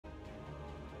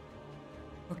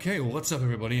Okay, well, what's up,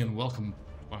 everybody, and welcome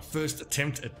to my first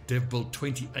attempt at Devbuild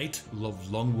 28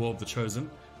 of Long War of the Chosen.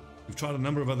 We've tried a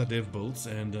number of other dev builds,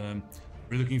 and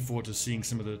we're looking forward to seeing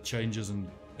some of the changes and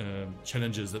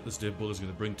challenges that this dev build is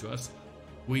going to bring to us.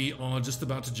 We are just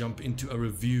about to jump into a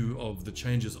review of the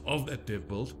changes of that dev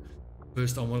build.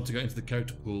 First, I wanted to go into the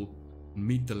character pool and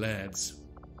meet the lads.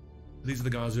 These are the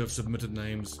guys who have submitted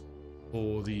names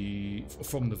from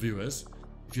the viewers.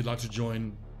 If you'd like to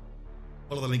join,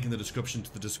 follow the link in the description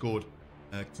to the Discord.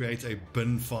 Create a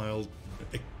bin file,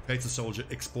 create a soldier,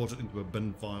 export it into a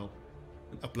bin file,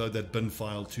 and upload that bin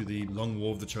file to the Long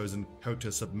War of the Chosen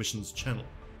character submissions channel.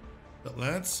 That,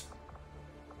 lads?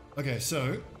 Okay,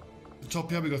 so at the top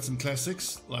here we got some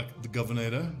classics like the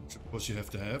Governator, which of course you have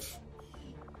to have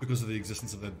because of the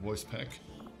existence of that voice pack.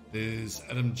 There's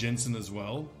Adam Jensen as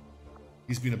well.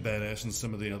 He's been a badass in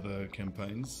some of the other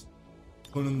campaigns.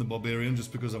 Conan the Barbarian,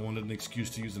 just because I wanted an excuse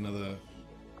to use another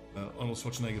Arnold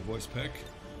Schwarzenegger voice pack.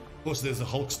 Of course, there's the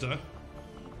Hulkster,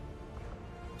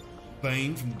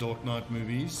 Bane from the Dark Knight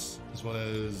movies, as well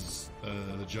as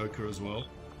the Joker as well.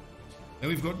 Then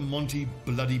we've got Monty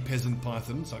Bloody Peasant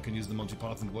Python, so I can use the Monty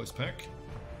Python voice pack.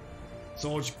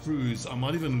 Sarge Cruz, I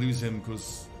might even lose him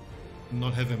because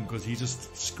not have him because he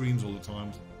just screams all the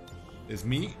time. There's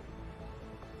me.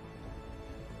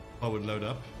 I would load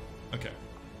up. Okay.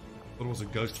 Thought it was a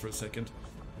ghost for a second.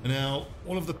 And now,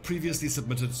 all of the previously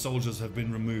submitted soldiers have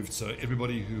been removed, so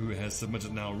everybody who has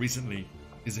submitted now recently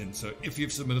is in. So if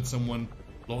you've submitted someone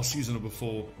last season or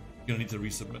before, you're going to need to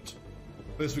resubmit.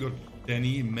 First we got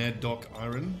Danny Mad Doc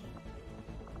Iron.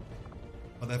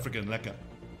 South African, lekker.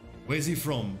 Where's he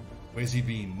from? Where's he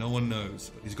been? No one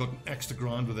knows. But he's got an axe to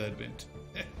grind with Advent.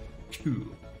 Cool.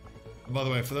 And by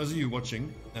the way, for those of you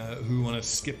watching who want to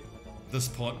skip this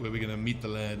part where we're going to meet the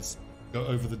lads, go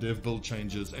over the dev build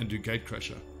changes and do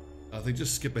Gatecrasher, I think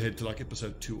just skip ahead to like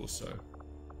episode 2 or so.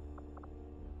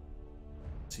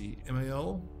 Let's see,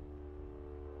 MAL.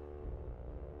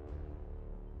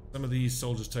 Some of these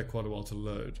soldiers take quite a while to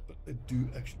load, but they do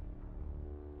actually.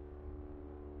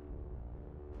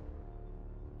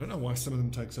 I don't know why some of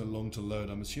them take so long to load.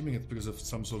 I'm assuming it's because of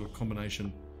some sort of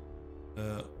combination.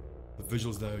 The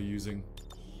visuals they are using.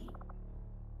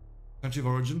 Country of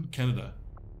origin, Canada.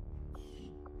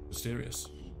 Mysterious.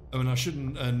 Oh, and I should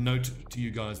note to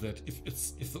you guys that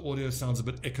if the audio sounds a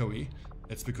bit echoey,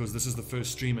 it's because this is the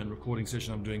first stream and recording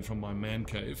session I'm doing from my man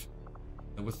cave.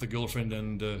 With the girlfriend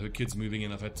and her kids moving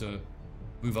in, I've had to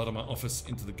move out of my office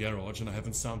into the garage, and I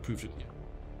haven't soundproofed it yet.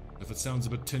 If it sounds a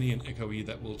bit tinny and echoey,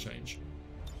 that will change.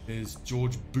 There's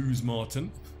George Booze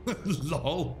Martin.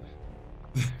 Lol.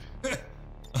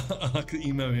 I like the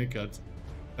emo haircut.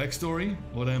 Backstory?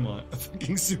 What am I? A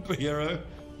fucking superhero?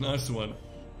 Nice one.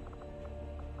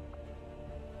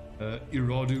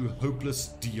 Iradu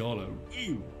Hopeless Diallo.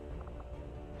 Ooh.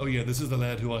 Oh yeah, this is the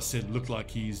lad who I said looked like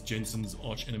he's Jensen's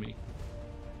arch enemy.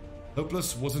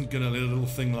 Hopeless wasn't gonna let a little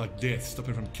thing like death stop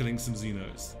him from killing some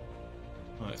Xenos.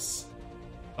 Nice.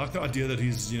 I like the idea that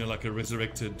he's, you know, like a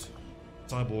resurrected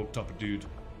cyborg type of dude.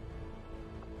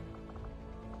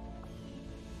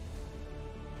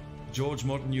 George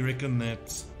Martin, you reckon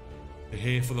that the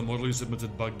hair for the model you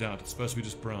submitted bugged out? It's supposed to be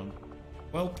just brown.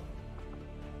 Well,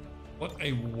 what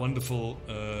a wonderful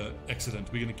accident.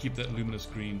 We're going to keep that luminous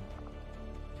green.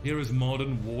 Here is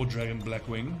Marden War Dragon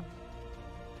Blackwing.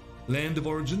 Land of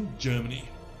origin, Germany.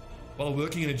 While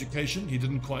working in education, he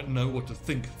didn't quite know what to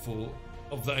think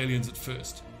of the aliens at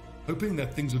first. Hoping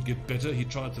that things would get better, he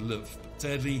tried to live. But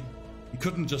sadly, he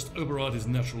couldn't just override his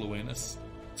natural awareness.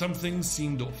 Some things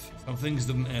seemed off, some things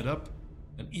didn't add up,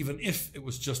 and even if it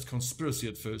was just conspiracy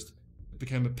at first, it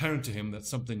became apparent to him that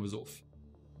something was off.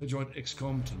 They joined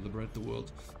XCOM to liberate the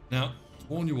world. Now, to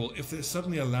warn you all, if there's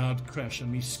suddenly a loud crash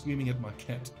and me screaming at my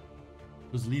cat,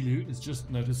 because Lilu is just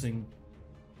noticing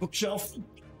bookshelf.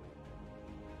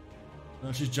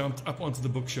 Now she's jumped up onto the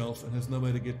bookshelf and has no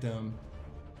way to get down.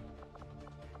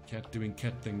 Cat doing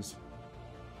cat things.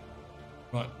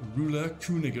 Right, Ruler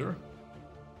Kuniger.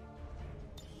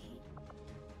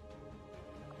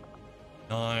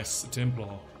 Nice, a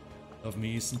Templar. Love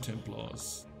me some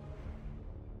Templars.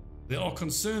 There are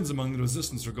concerns among the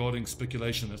resistance regarding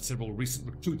speculation that several recent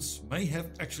recruits may have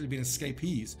actually been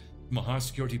escapees from a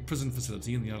high-security prison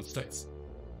facility in the United States.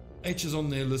 H is on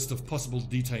their list of possible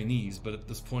detainees, but at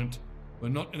this point, we're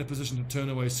not in a position to turn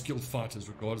away skilled fighters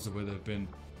regardless of where they've been.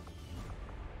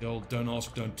 The old don't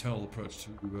ask, don't tell approach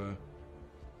to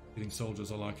getting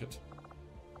soldiers, I like it.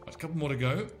 Right, a couple more to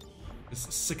go. This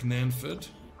is Sick Nanford.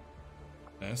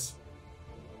 Yes.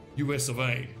 US of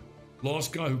A.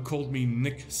 Last guy who called me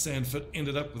Nick Sanford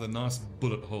ended up with a nice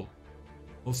bullet hole.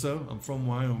 Also, I'm from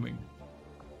Wyoming.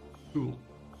 Cool.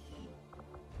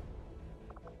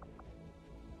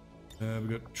 We've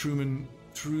got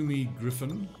Troomy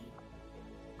Griffin.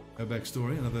 Her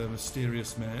backstory, another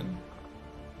mysterious man.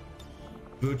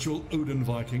 Virtual Odin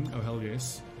Viking, oh hell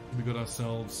yes. We got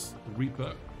ourselves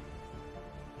Reaper.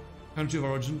 Country of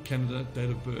origin, Canada.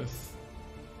 Date of birth,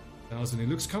 1000. He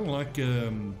looks kind of like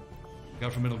a guy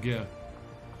from Metal Gear.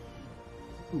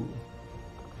 Ooh.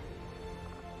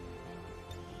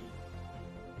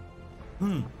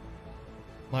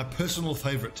 My personal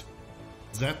favorite,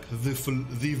 Zap the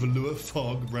Velour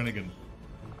Fog Brannigan.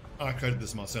 I created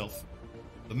this myself.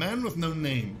 The man with no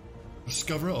name,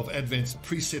 discoverer of Advent's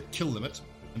preset kill limit,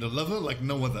 and a lover like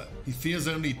no other. He fears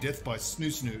only death by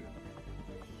snoo.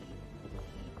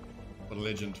 What a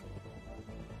legend.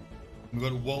 We've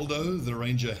got Waldo, the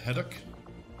Ranger Haddock.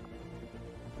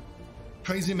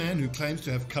 Crazy man who claims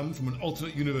to have come from an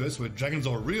alternate universe where dragons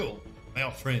are real. They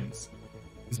are friends.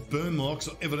 His burn marks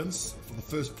are evidence for the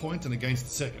first point and against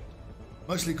the second.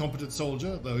 Mostly competent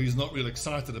soldier, though he's not real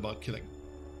excited about killing,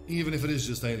 even if it is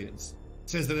just aliens.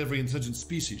 Says that every intelligent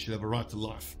species should have a right to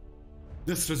life.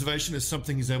 This reservation is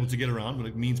something he's able to get around, but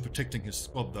it means protecting his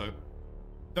squad though.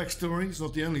 Backstory is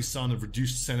not the only sign of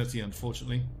reduced sanity,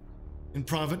 unfortunately. In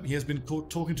private, he has been caught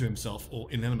talking to himself or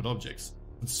inanimate objects,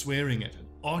 and swearing at and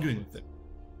arguing with them.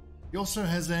 He also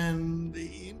has an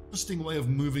interesting way of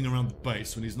moving around the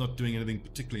base when he's not doing anything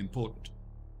particularly important.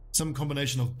 Some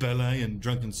combination of ballet and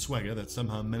drunken swagger that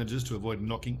somehow manages to avoid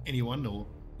knocking anyone or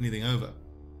anything over.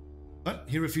 But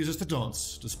he refuses to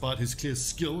dance, despite his clear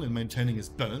skill in maintaining his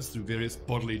balance through various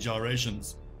bodily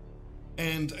gyrations.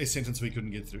 And a sentence we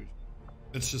couldn't get through.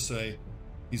 Let's just say,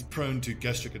 he's prone to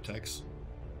gastric attacks,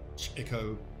 which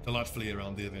echo delightfully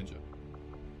around the Avenger.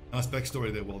 Nice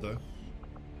backstory there, Waldo.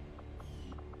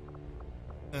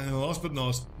 And last but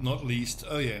not least,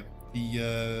 oh yeah,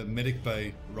 the Medic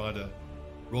Bay rider,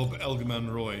 Rob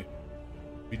Elgman Roy.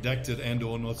 Redacted and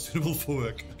or not suitable for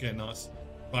work. Okay, nice.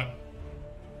 Right.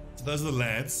 So those are the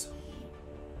lads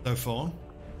so far.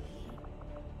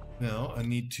 Now I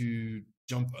need to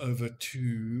jump over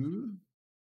to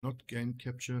not game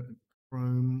capture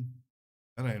Chrome.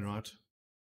 That ain't right.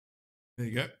 There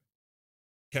you go.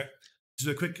 Okay. Just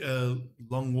a quick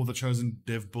Long War the Chosen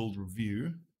dev build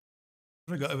review.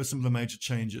 I'm going to go over some of the major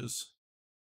changes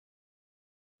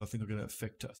I think are going to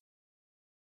affect us.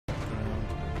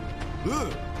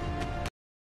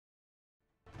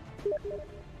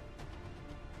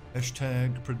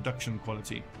 Hashtag production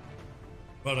quality.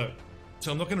 Righto.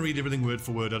 So I'm not going to read everything word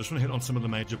for word. I just want to hit on some of the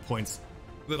major points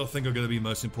that I think are going to be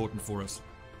most important for us.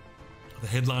 The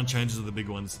headline changes are the big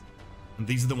ones, and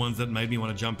these are the ones that made me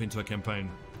want to jump into a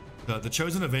campaign. The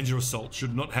Chosen Avenger Assault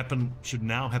should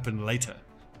now happen later,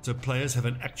 so players have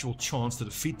an actual chance to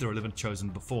defeat the relevant Chosen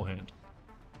beforehand.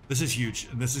 This is huge,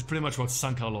 and this is pretty much what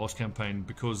sunk our last campaign,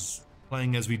 because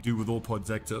playing as we do with all pods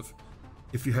active,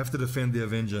 if you have to defend the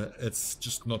Avenger, it's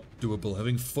just not doable.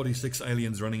 Having 46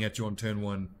 aliens running at you on turn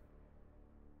 1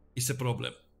 is a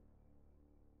problem.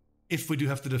 If we do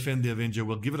have to defend the Avenger,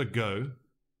 we'll give it a go,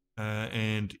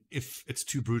 and if it's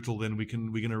too brutal, then we're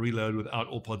going to reload without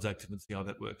all pods active and see how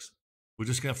that works. We're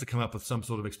just going to have to come up with some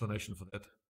sort of explanation for that.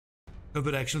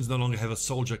 Covert actions no longer have a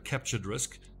soldier captured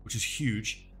risk, which is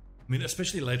huge. I mean,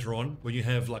 especially later on, when you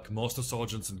have like master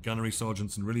sergeants and gunnery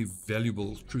sergeants and really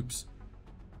valuable troops,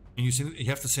 and you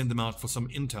have to send them out for some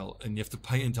intel, and you have to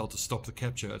pay intel to stop the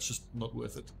capture. It's just not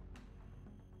worth it.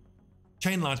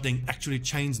 Chain lightning actually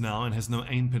chains now and has no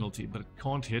aim penalty, but it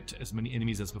can't hit as many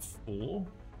enemies as before.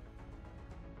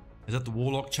 Is that the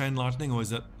Warlock chain lightning, or is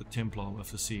that the Templar? We'll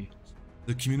have to see.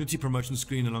 The community promotion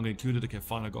screen no longer included. Okay,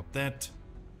 fine, I got that.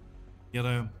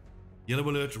 Yellow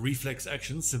alert, reflex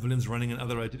actions. Civilians running and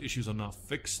other rated issues are now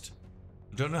fixed.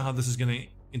 I don't know how this is going to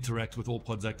interact with all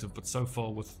pods active, but so far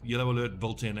with yellow alert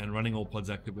built in and running all pods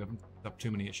active, we haven't picked up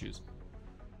too many issues.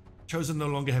 Chosen no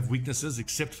longer have weaknesses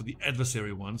except for the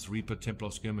adversary ones. Reaper, Templar,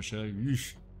 Skirmisher.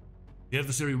 Yeesh. The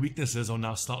adversary weaknesses are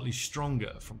now slightly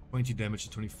stronger, from 20 damage to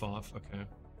 25. Okay.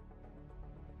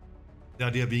 The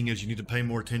idea being is you need to pay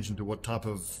more attention to what type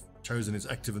of Chosen is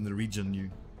active in the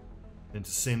region and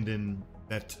to send in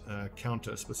that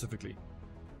counter specifically.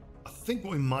 I think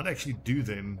what we might actually do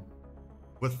then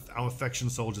with our faction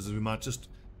soldiers is we might just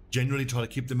generally try to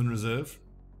keep them in reserve,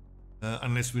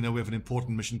 unless we know we have an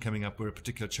important mission coming up where a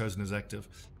particular Chosen is active.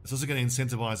 It's also going to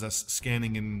incentivize us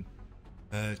scanning in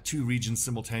 2 regions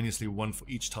simultaneously, 1 for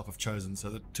each type of Chosen, so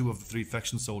that 2 of the 3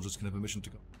 faction soldiers can have a mission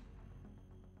to go.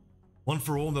 One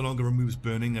for All no longer removes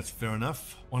burning, that's fair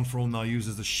enough. One for All now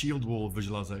uses the shield wall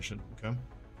visualization, okay.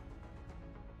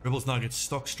 Rebels now get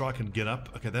stock strike and get up.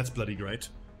 Okay, that's bloody great.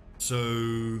 So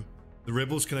the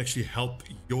rebels can actually help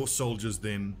your soldiers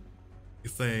then.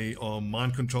 If they are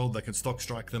mind controlled, they can stock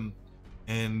strike them,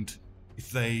 and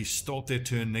if they start their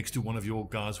turn next to one of your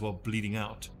guys while bleeding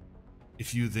out,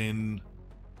 if you then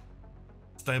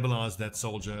stabilize that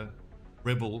soldier,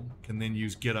 Rebel can then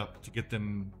use Get Up to get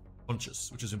them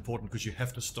conscious, which is important because you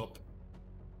have to stop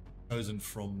Chosen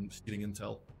from stealing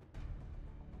intel.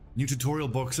 New tutorial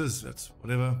boxes, that's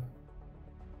whatever.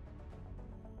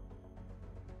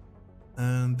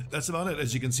 And that's about it.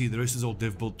 As you can see, the rest is all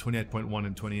Devbuild 28.1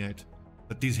 and 28.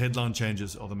 But these headline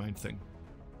changes are the main thing.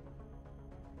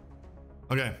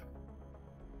 Okay,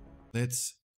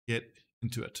 let's get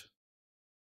into it.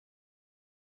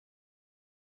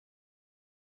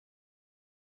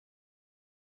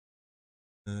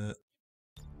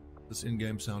 This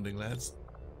in-game sounding, lads.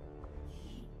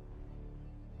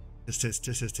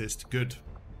 Test. Good.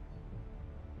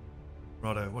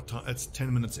 Righto, what time? It's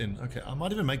 10 minutes in. Okay, I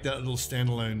might even make that a little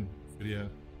standalone video.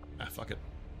 Ah, fuck it.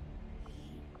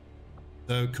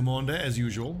 So, Commander, as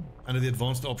usual, under the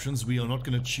advanced options, we are not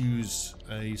going to choose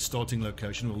a starting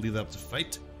location. We'll leave that up to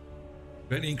fate.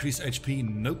 Greatly increase HP?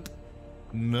 Nope.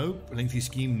 Nope. Lengthy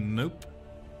scheme? Nope.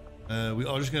 We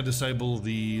are just going to disable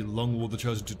the Long War of the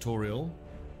Chosen tutorial.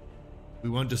 We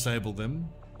won't disable them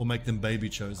or make them baby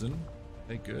chosen.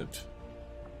 Okay, good.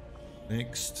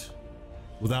 Next.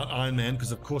 Without Iron Man,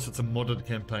 because of course it's a modded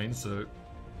campaign, so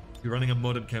if you're running a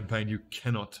modded campaign, you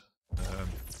cannot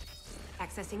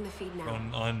accessing the feed now.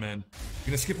 Run Iron Man. You're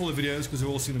going to skip all the videos because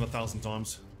we've all seen them 1,000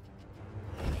 times.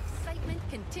 Excitement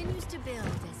continues to build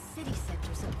as city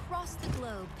centers across the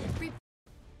globe. And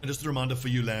just a reminder for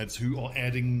you lads who are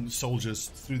adding soldiers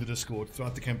through the Discord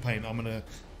throughout the campaign, I'm going to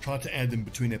try to add them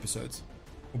between episodes,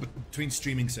 or between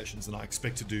streaming sessions, and I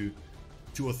expect to do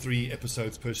 2 or 3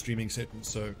 episodes per streaming session.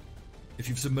 So if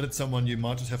you've submitted someone, you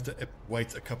might just have to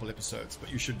wait a couple episodes,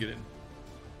 but you should get in.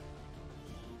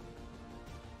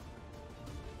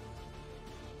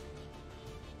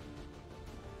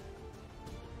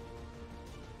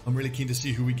 I'm really keen to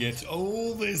see who we get.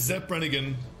 Oh, there's Zap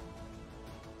Brannigan.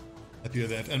 Happy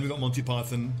with that. And we got Monty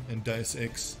Python and Deus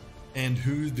Ex. And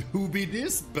who be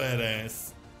this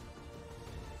badass?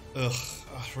 Ugh,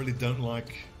 I really don't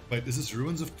like... Wait, this is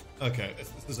Ruins of... Okay,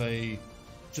 this is a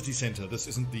city center. This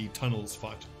isn't the Tunnels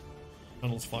fight.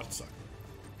 Tunnels fight suck.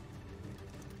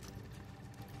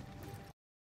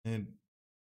 And...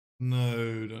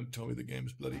 No, don't tell me the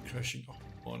game's bloody crashing. Oh,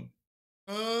 come on.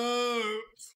 Oh!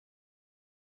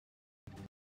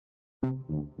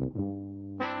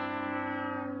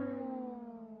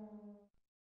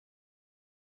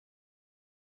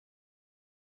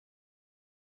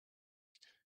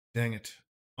 Dang it.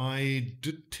 I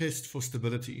did test for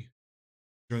stability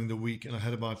during the week and I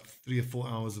had about 3 or 4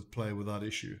 hours of play without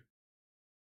issue.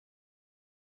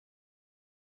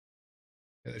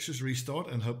 Okay, let's just restart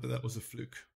and hope that that was a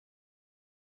fluke.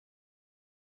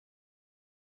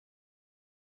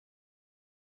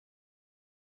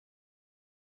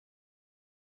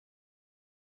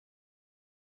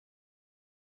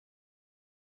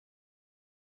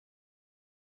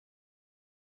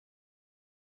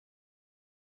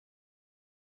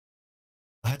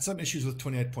 I had some issues with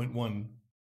 28.1,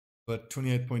 but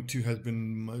 28.2 has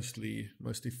been mostly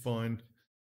fine.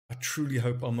 I truly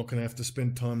hope I'm not going to have to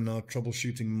spend time now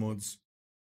troubleshooting mods.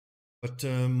 But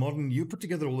Modern, you put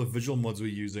together all the visual mods we're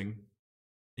using,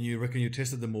 and you reckon you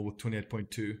tested them all with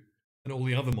 28.2, and all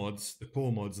the other mods, the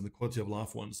core mods and the quality of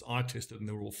life ones, I tested and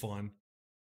they were all fine.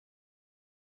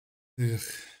 Ugh.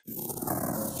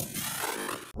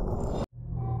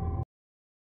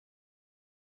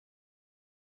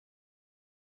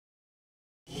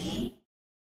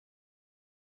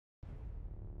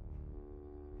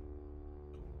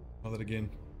 Try that again.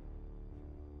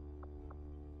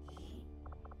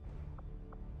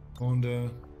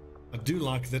 And I do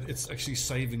like that it's actually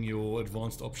saving your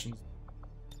advanced options.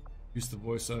 Use the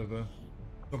voiceover.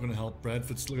 Not going to help.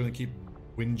 Bradford's still going to keep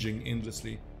whinging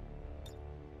endlessly.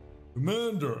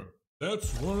 Commander,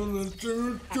 that's one of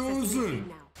the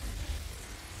chosen.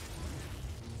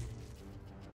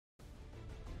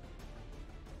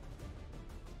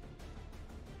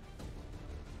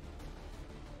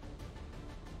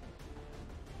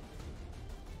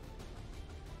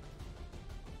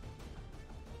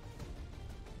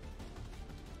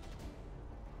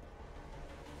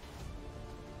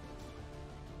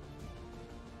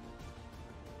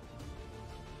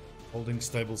 Holding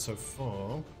stable so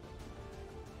far.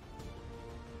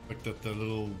 The fact that the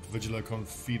little Vigilocon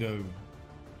Fido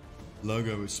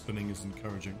logo is spinning is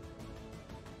encouraging.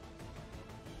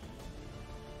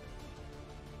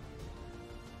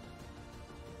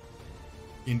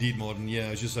 Indeed, Modern. Yeah,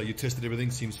 as you say, you tested everything,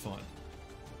 seems fine.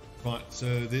 Right,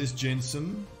 so there's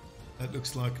Jensen. That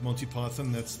looks like Monty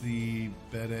Python. That's the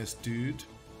badass dude.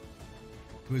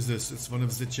 Who is this? It's one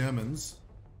of the Germans.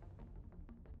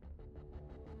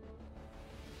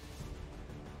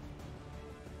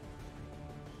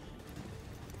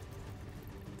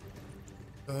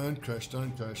 Don't crash,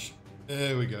 don't crash.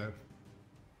 There we go.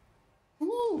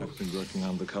 Woo. I've been working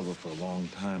undercover for a long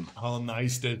time. Oh,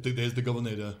 nice. There's the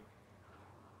governor.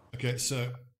 Okay,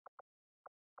 so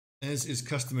as is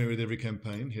customary with every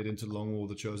campaign, head into Long War of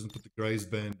the Chosen, put the Graze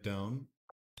band down,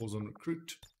 pause on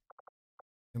recruit.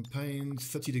 Campaign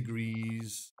 30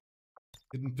 degrees,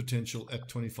 hidden potential at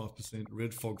 25%,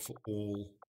 red fog for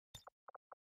all.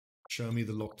 Show me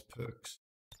the locked perks.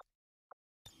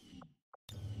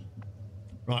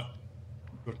 Right,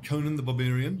 got Conan the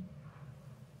Barbarian.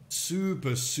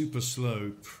 Super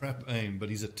slow, crap aim, but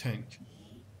he's a tank.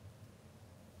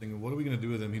 Thinking, what are we going to do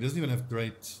with him? He doesn't even have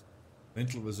great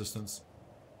mental resistance.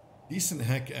 Decent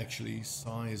hack actually,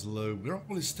 size low. Where are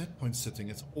all his stat points sitting?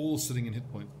 It's all sitting in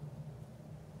hit points.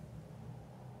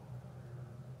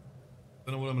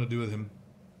 Don't know what I'm going to do with him.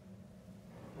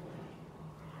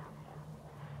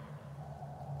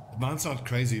 It might sound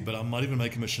crazy, but I might even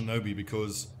make him a shinobi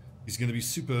because he's going to be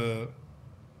super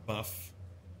buff.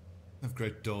 Have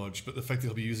great dodge, but the fact that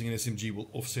he'll be using an SMG will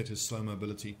offset his slow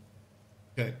mobility.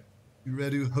 Okay.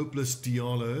 Uradu, Hopeless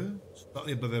Diallo,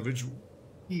 slightly above average.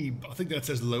 I think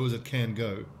that's as low as it can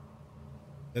go.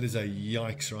 That is a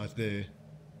yikes right there.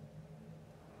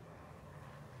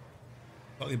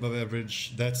 Slightly above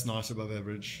average. That's nice above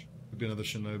average. Could be another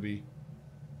shinobi.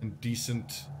 And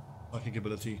decent psychic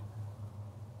ability.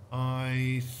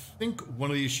 I think one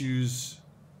of the issues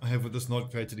I have with this not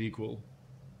created equal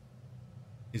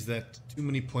is that too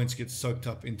many points get soaked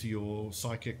up into your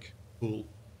psychic pool.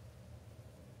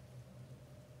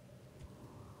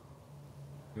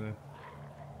 Okay.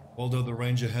 Waldo the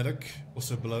Ranger Haddock,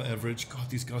 also below average. God,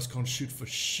 these guys can't shoot for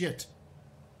shit.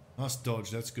 Nice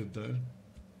dodge, that's good though.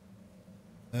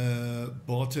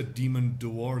 Barter Demon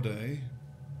Duarde.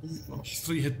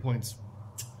 3 hit points.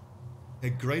 A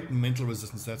great mental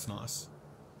resistance, that's nice.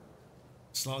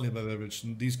 Slightly above average.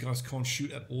 And these guys can't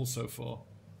shoot at all so far.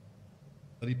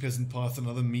 Bloody Peasant Path,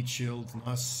 another meat shield.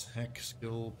 Nice hack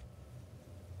skill.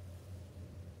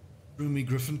 Roomy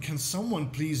Griffin. Can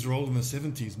someone please roll in the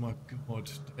 70s? My god.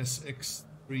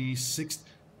 SX36.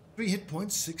 3 hit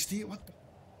points, 60. What the?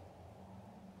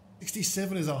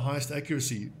 67 is our highest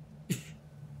accuracy.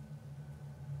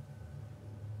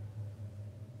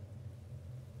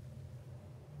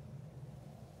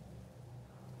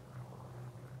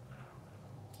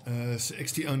 So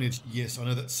XT ownage, yes, I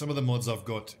know that some of the mods I've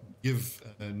got give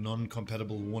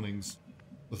non-compatible warnings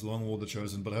with Long War of the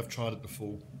Chosen, but I've tried it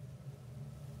before.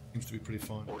 Seems to be pretty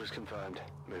fine. Orders confirmed.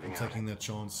 Moving I'm taking that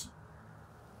chance.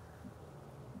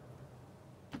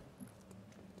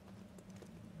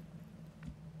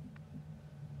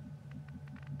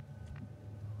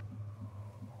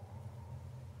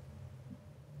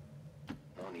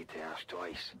 No need to ask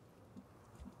twice.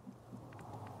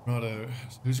 Righto,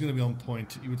 who's going to be on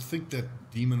point? You would think that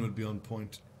Demon would be on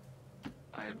point.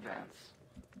 I advance.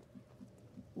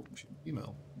 Oh,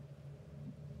 email.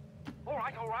 All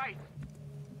right.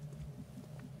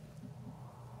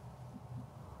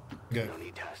 Okay, No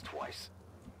need to ask twice.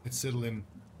 let's settle in.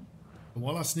 And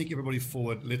while I sneak everybody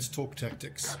forward, let's talk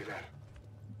tactics. Copy that.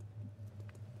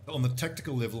 On the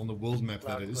tactical level, on the world map,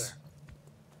 that is.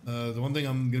 The one thing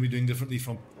I'm going to be doing differently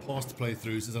from past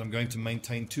playthroughs is that I'm going to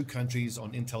maintain 2 countries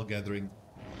on intel gathering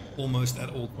almost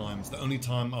at all times. The only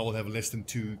time I will have less than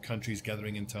 2 countries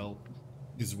gathering intel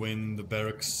is when the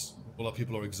barracks, all our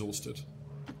people are exhausted.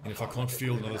 And if I can't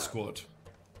field another squad.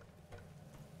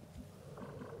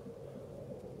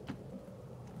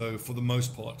 So for the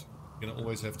most part, you're going to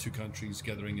always have 2 countries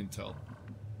gathering intel.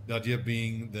 The idea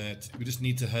being that we just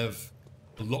need to have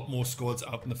a lot more squads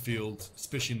out in the field,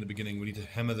 especially in the beginning. We need to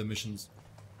hammer the missions,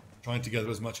 trying to gather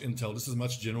as much intel, just as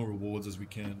much general rewards as we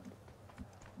can.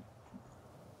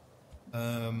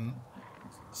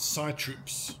 Side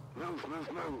troops. Move.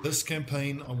 This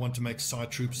campaign, I want to make side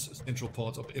troops a central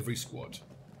part of every squad.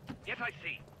 Yes, I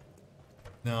see.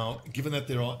 Now, given that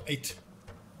there are 8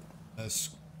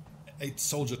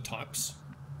 soldier types,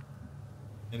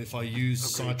 and if I use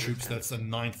side troops, that's the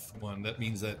 9th one. That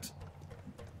means that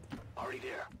Already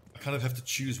there. I kind of have to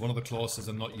choose one of the classes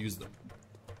and not use them.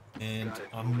 And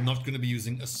I'm not going to be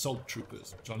using assault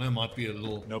troopers, which I know might be a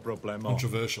little No problemo.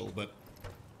 controversial, but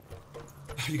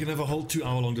you can have a whole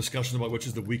 2-hour-long discussion about which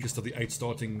is the weakest of the 8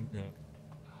 starting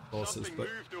classes. But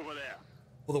over there.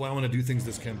 for the way I want to do things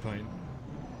this campaign,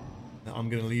 I'm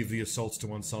going to leave the assaults to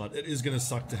one side. It is going to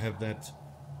suck to have that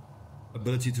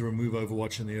ability to remove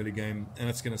Overwatch in the early game, and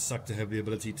it's going to suck to have the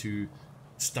ability to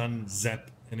stun,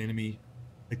 zap an enemy,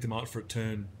 take them out for a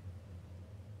turn.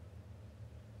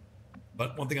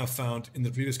 But one thing I found in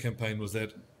the previous campaign was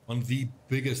that on the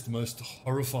biggest, most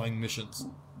horrifying missions,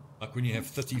 like when you have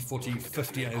 30, 40,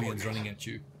 50 aliens running at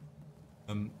you,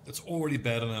 it's already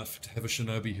bad enough to have a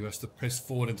shinobi who has to press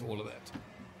forward into all of that.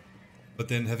 But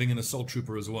then having an assault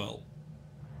trooper as well.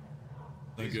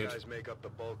 No These good. guys make up the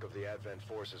bulk of the Advent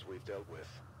forces we've dealt with.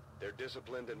 They're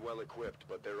disciplined and well equipped,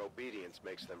 but their obedience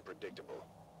makes them predictable.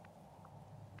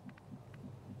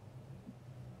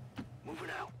 Moving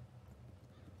out.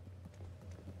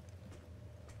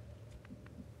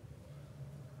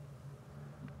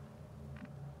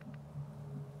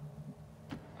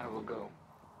 I will go.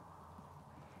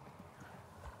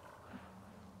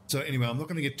 So anyway, I'm not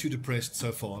going to get too depressed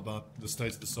so far about the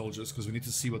state of the soldiers because we need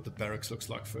to see what the barracks looks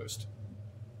like first.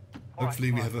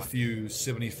 Hopefully we have a few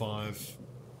 75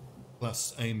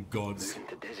 plus aim gods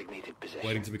Into designated position.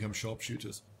 waiting to become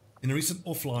sharpshooters. In a recent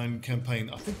offline campaign,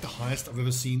 I think the highest I've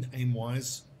ever seen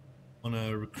aim-wise on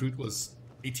a recruit was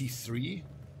 83.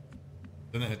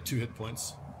 Then I had 2 hit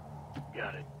points.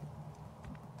 Got it.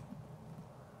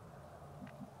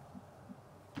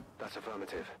 That's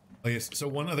affirmative. Oh yes, so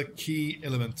one other key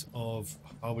element of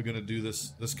how we're going to do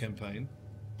this campaign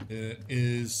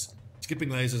is skipping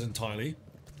lasers entirely,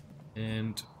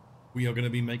 and we are going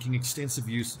to be making extensive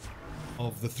use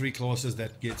of the 3 classes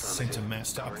that get center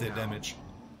mass to up their damage,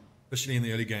 especially in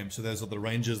the early game. So those are the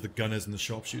rangers, the gunners, and the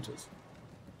sharpshooters.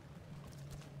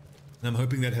 And I'm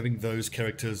hoping that having those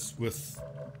characters with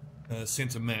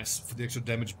center mass for the extra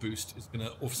damage boost is going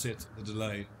to offset the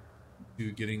delay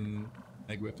to getting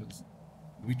mag weapons.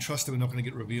 We trust that we're not going to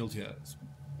get revealed here. It's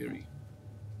scary.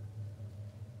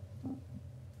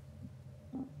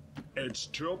 It's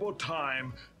turbo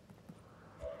time.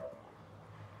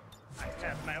 I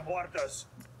have my orders.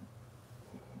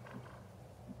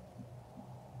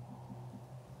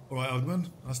 All right, Ogman,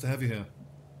 nice to have you here.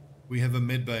 We have a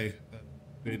med bay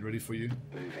bed ready for you.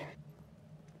 Moving.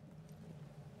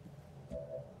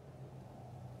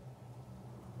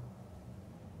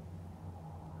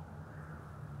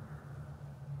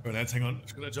 Right, lads, hang on.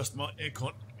 Just going to adjust my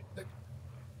aircon. Okay.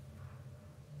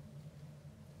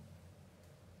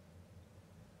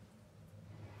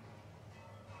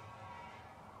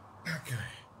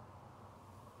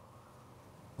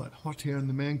 Quite hot here in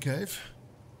the man cave.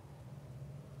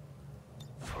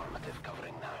 Affirmative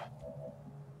covering now.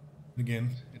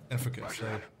 Again, in Africa,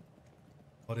 so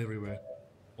hot everywhere.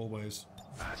 Always.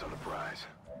 Eyes on the prize.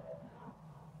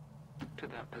 To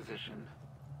that position.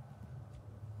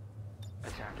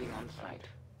 Attacking on sight.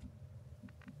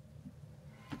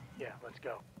 Yeah, let's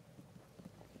go.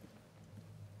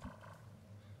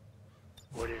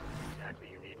 What is it exactly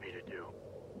you need me to do?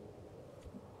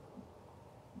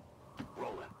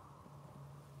 Rolling.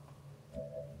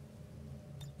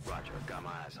 Roger, got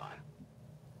my eyes on.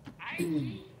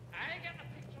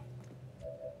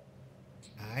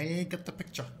 I get the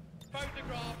picture.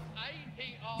 Photograph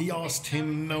He asked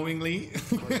him knowingly.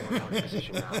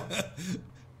 Position now.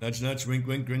 Nudge, nudge, wink,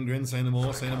 wink, grin, grin, say no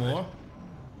more, say no more.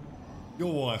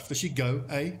 Your wife, does she go,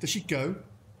 eh? Does she go?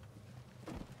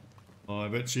 I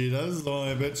bet she does,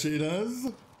 I bet she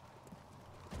does.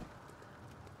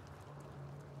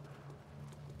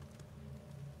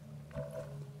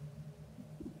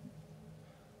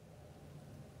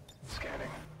 Scanning.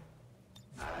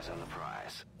 Eyes on the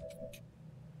prize.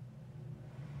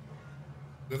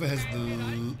 Whoever has the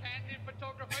candid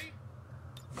photography.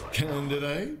 candid,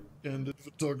 eh? Candid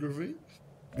photography.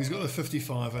 He's got a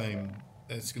 55 aim.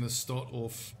 That's going to start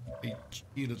off a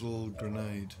cheeky little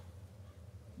grenade.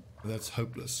 That's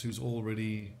hopeless. Who's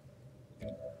already...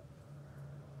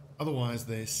 Otherwise,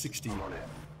 they're 60. I'm on it.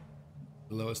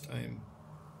 The lowest aim.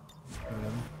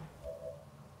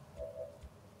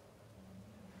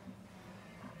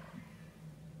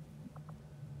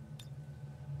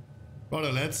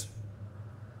 Righto, lads.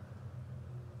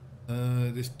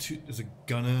 There's a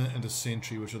gunner and a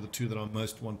sentry, which are the 2 that I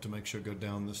most want to make sure go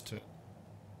down this turn.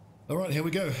 Alright, here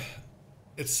we go.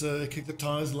 Let's kick the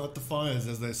tires, light the fires,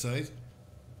 as they say.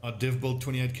 Our Devbuild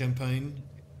 28 campaign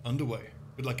underway.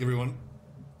 Good luck, everyone.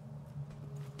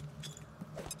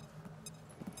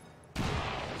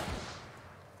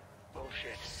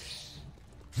 Bullshit.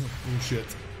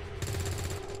 Bullshit.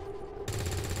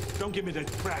 Don't give me that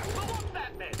crap. What's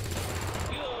that then?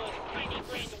 You tiny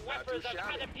brain whappers of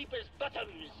other people's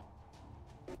bottoms.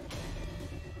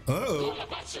 Oh!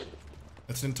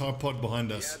 That's an entire pod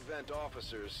behind The us. Advent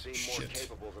officers seem more Shit.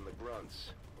 capable than the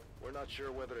grunts. We're not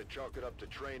sure whether to chalk it up to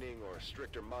training or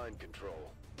stricter mind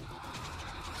control.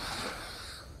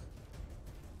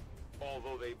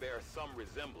 Although they bear some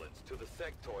resemblance to the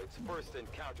sectoids first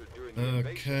encountered during the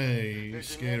invasion. Okay, Their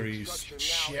scary genetic structure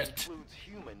now shit. includes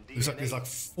human There's like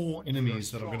DNA. 4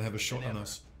 enemies that are gonna have a shot on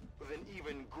us. With an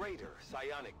even greater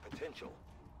psionic potential.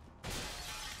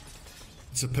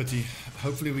 It's a pity.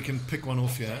 Hopefully we can pick one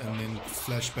off here and then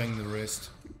flashbang the rest.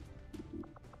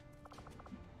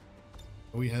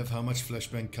 We have how much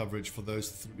flashbang coverage for those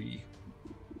 3?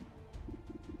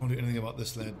 I won't do anything about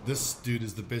this lad. This dude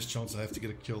is the best chance I have to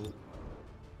get a kill.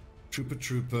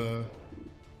 Trooper.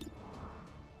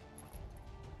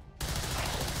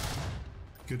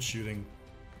 Good shooting.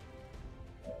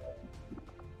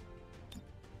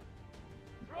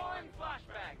 Throwing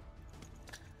flashbang.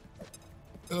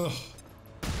 Ugh.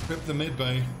 Prep the med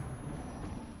bay.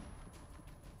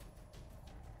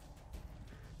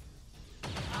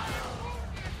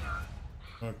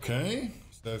 Okay.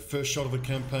 So first shot of the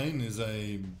campaign is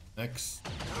a max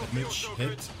damage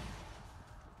hit.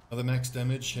 Another max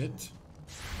damage hit.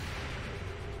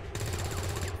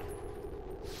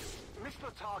 Missed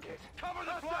the target. Cover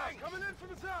the flank! Coming in from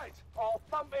the side! I'll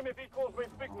thump him if he calls me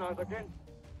big nose again.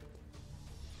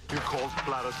 You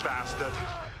cold-blooded bastard.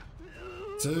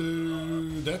 So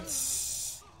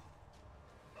that's...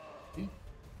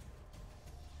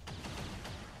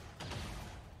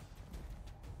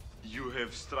 You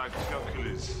have struck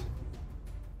calculus.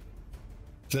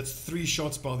 That's 3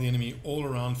 shots by the enemy, all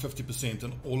around 50%,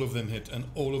 and all of them hit, and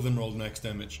all of them rolled max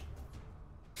damage.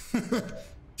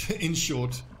 In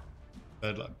short,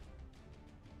 bad luck.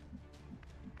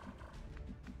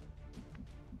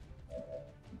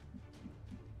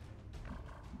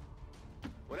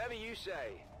 Whatever you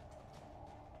say.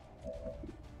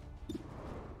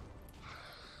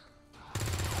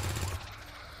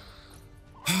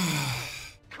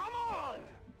 Come on!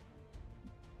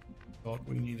 Thought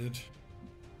we needed.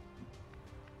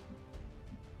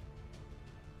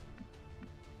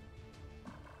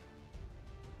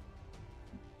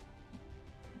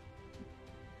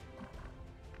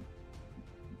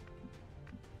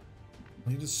 I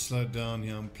need to slow down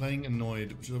here. I'm playing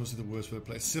annoyed, which is obviously the worst way to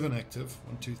play. 7 active.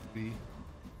 1, 2, 3,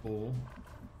 4,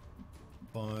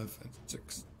 5, and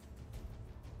 6.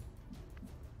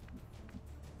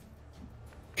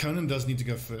 Conan does need to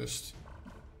go first.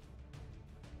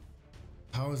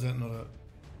 How is that not a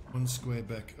 1 square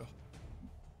back? Oh.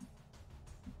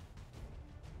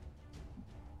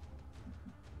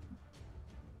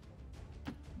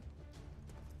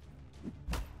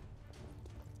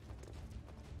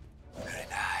 Very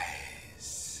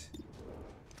nice.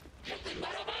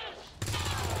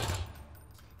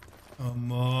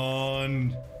 Come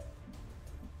on.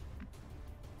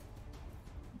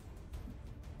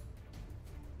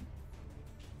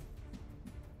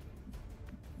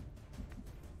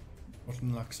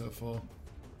 Rotten luck so far.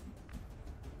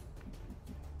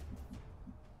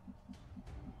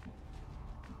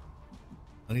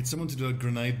 I need someone to do a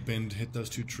grenade bend, hit those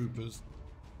 2 troopers.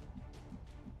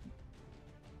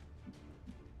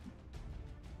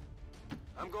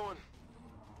 I'm going.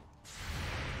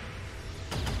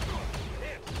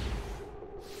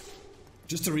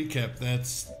 Just to recap,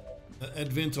 that's an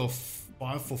advent of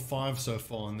 5 for 5 so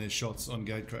far on their shots on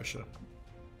Gatecrasher.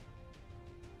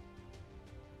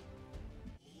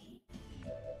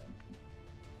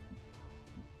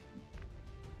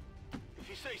 If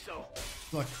you say so.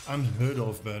 Like unheard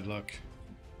of bad luck.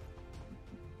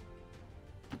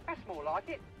 That's more like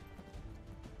it.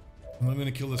 I'm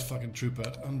gonna kill this fucking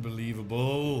trooper.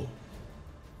 Unbelievable.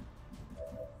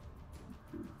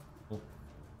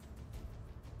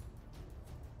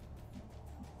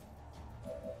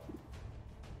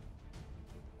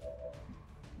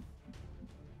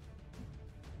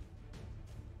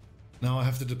 Now I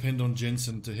have to depend on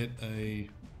Jensen to hit a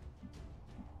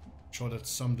shot at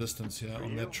some distance here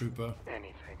on that trooper.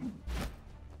 Anything.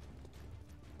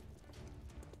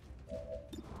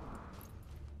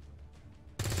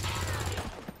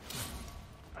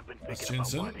 I've been That's thinking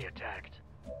about why Jensen. they attacked.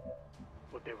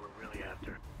 What they were really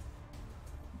after.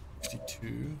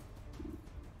 62.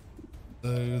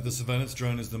 So the surveillance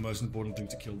drone is the most important thing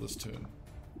to kill this turn.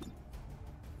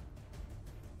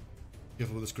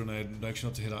 Careful with this grenade. Make sure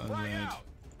not to hit our own lad.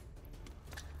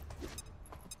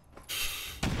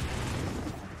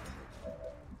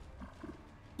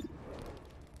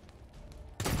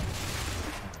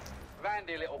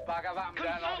 Randy, little bugger, that me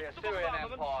down like the Assyrian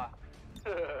Empire.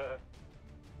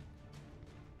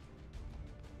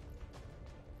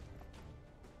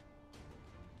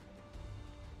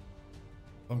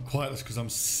 I'm quiet because I'm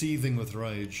seething with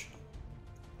rage.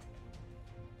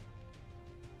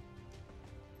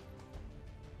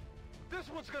 This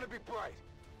one's gonna be bright.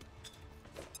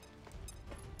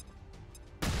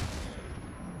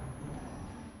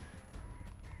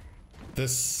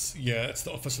 This, yeah, it's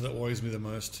the officer that worries me the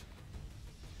most.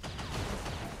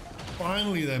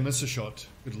 Finally, they miss a shot.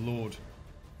 Good lord.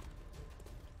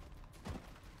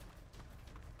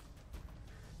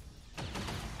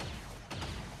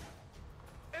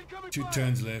 Two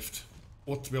turns left.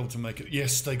 Ought to be able to make it.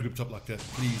 Yes, stay grouped up like that,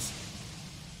 please.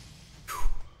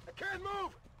 I can't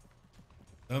move.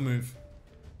 Don't move.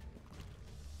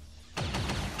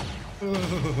 I'm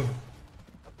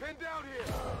pinned down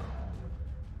here.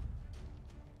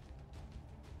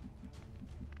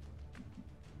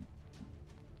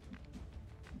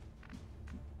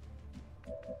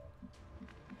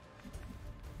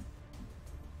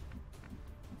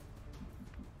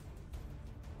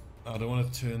 I don't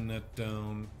want to turn that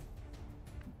down.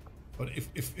 But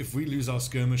if we lose our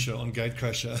skirmisher on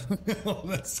Gatecrasher, oh,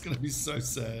 that's going to be so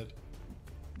sad.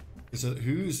 So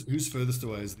who's furthest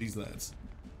away is these lads.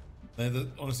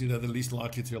 Honestly, they're the least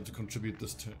likely to be able to contribute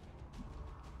this turn.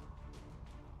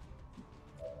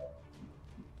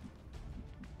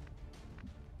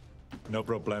 No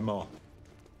problemo.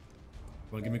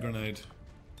 Well, give me a grenade.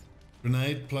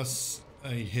 Grenade plus a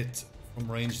hit from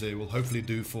range there will hopefully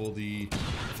do for the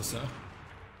officer.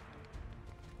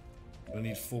 I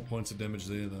need 4 points of damage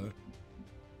there though.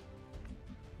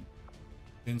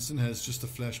 Benson has just a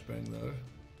flashbang though.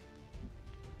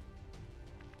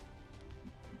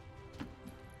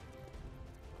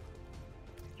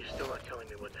 You're still not telling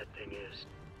me what that thing is.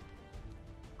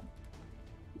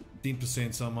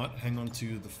 15%, so I might hang on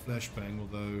to the flashbang,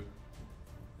 although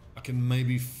I can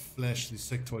maybe flash the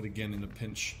sectoid again in a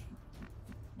pinch.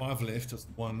 5 left, that's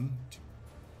 1, 2,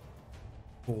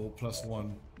 4 plus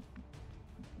 1.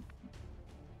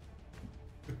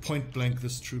 Point blank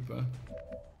this trooper,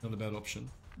 not a bad option.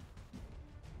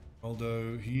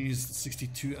 Although he's the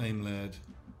 62 aim lad.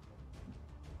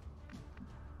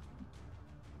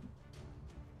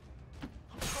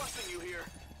 I'm trusting you here.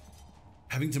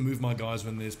 Having to move my guys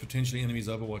when there's potentially enemies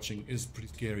overwatching is pretty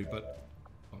scary, but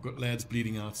I've got lads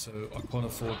bleeding out, so I can't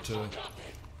afford to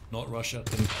not rush at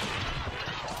them.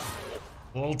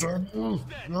 Walter!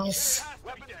 Yes!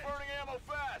 Weapons burning ammo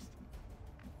fast.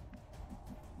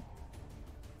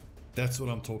 That's what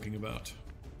I'm talking about.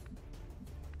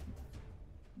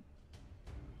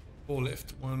 4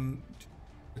 left. 1, 2.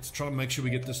 Let's try and make sure we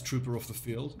get this trooper off the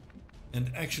field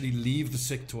and actually leave the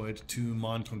sectoid to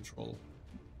mind control.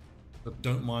 But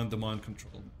don't mind the mind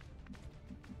control.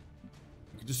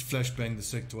 You can just flashbang the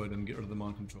sectoid and get rid of the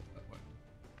mind control that way.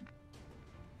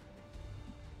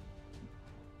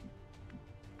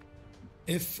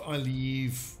 If I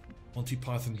leave Monty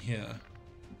Python here,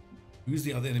 who's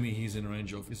the other enemy he's in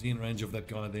range of? Is he in range of that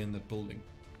guy there in that building?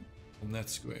 On that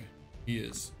square? He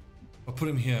is. If I put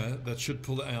him here, that should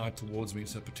pull the AI towards me,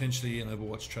 so potentially an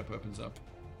Overwatch trap opens up.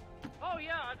 Oh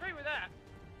yeah, I agree with that.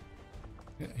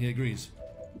 Yeah, he agrees.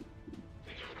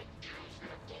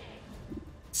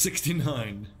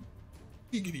 69.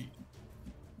 Giggity.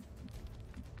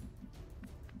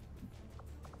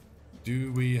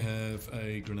 Do we have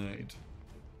a grenade?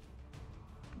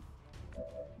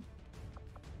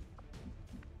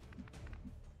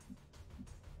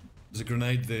 There's a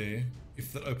grenade there.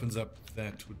 If that opens up,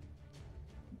 that would...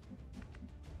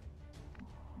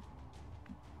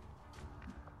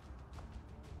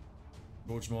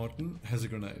 George Martin has a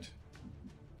grenade.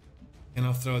 Can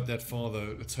I throw it that far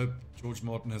though? Let's hope George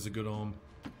Martin has a good arm.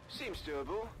 Seems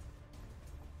doable.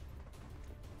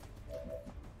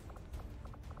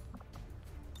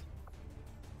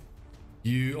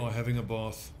 You are having a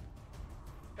bath.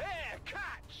 Hey,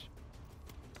 catch!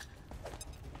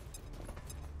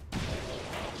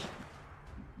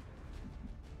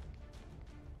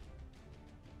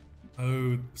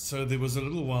 Oh, so there was a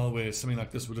little while where something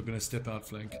like this would have been a step out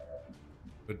flank.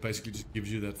 But basically just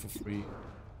gives you that for free.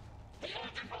 I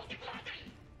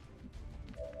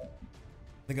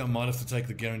think I might have to take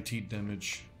the guaranteed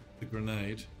damage, the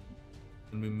grenade,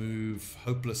 and we move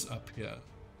Hopeless up here.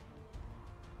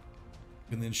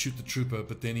 And then shoot the trooper,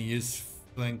 but then he is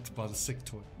flanked by the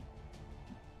sectoid.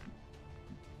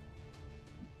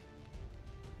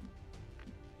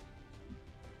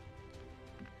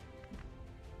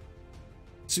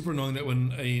 Super annoying that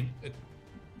when an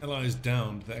ally is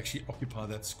downed, they actually occupy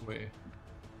that square.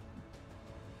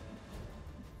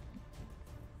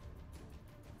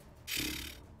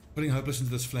 Putting Hopeless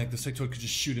into this flank, the sectoid could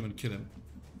just shoot him and kill him.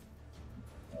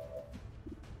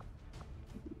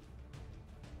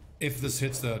 If this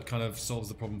hits, though, it kind of solves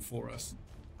the problem for us.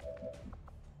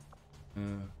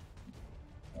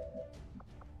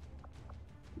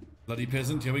 Bloody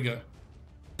peasant, here we go.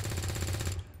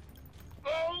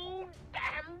 Oh,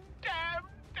 damn, damn,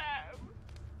 damn.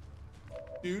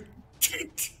 Dude.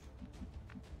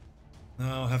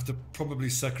 have to probably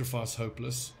sacrifice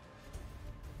Hopeless.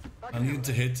 I need him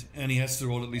to hit, and he has to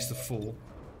roll at least a 4.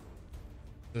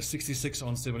 So 66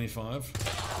 on 75.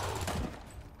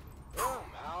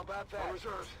 How about that?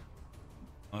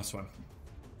 Nice one.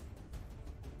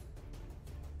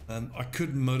 I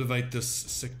could motivate this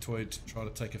sectoid to try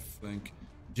to take a flank.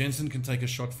 Jensen can take a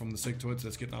shot from the sectoid, so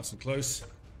let's get nice and close.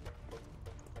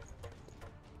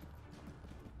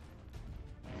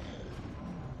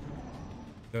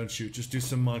 Don't shoot, just do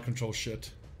some mind control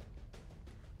shit.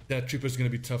 That trooper's gonna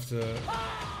be tough to...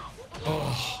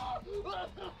 Oh!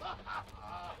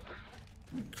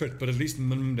 Crit, but at least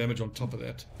minimum damage on top of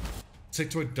that.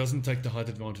 Sectoid doesn't take the height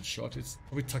advantage shot, it's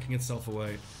probably tucking itself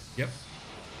away. Yep.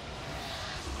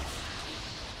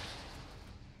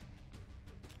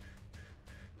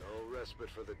 No respite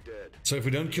for the dead. So if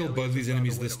we don't kill both these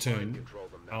enemies this turn,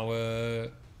 our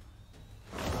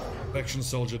faction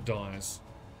soldier dies.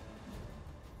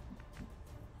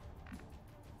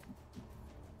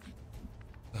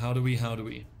 How do we?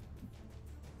 I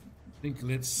think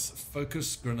let's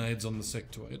focus grenades on the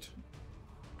sectoid.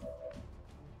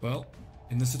 Well,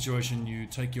 in this situation, you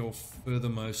take your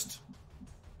furthermost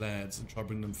lads and try to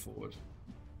bring them forward.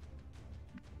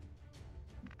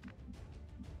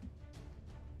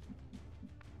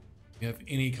 You have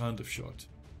any kind of shot.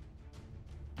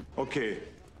 Okay.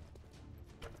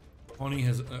 Connie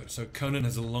has, so Conan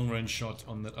has a long range shot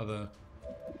on that other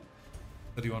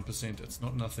 31%. It's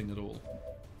not nothing at all.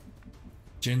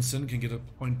 Jensen can get a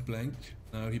point blank.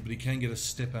 No, but he can get a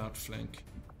step out flank.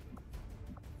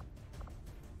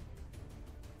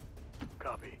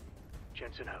 Copy.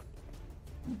 Jensen out.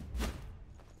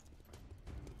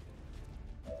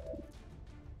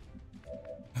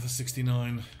 Another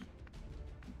 69.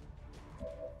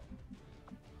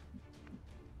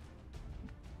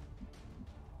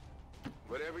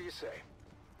 Whatever you say.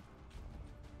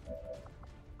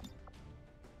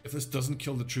 If this doesn't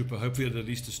kill the trooper, hopefully it at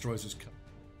least destroys his cup.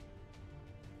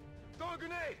 Throw a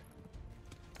grenade!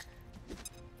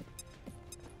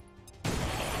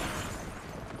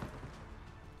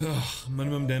 Ugh,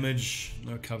 minimum damage,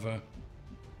 no cover.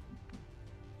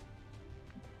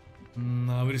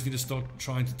 No, we just need to start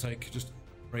trying to take just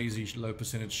crazy low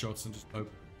percentage shots and just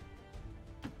hope.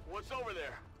 What's over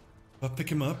there? If I pick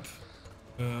him up,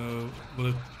 will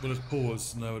it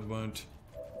pause? No, it won't.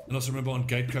 And also remember on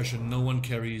Gatecrasher, no one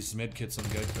carries medkits on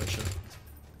Gatecrasher.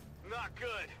 Not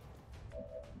good.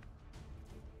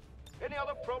 Any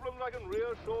other problems I can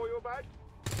reassure you about?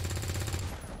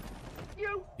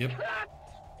 You. Yep.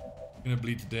 Gonna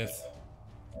bleed to death.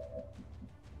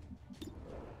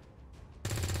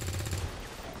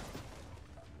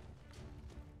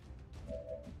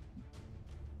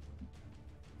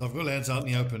 I've got lads out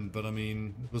in the open, but I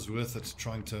mean, it was worth it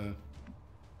trying to...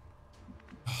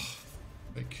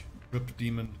 Big rip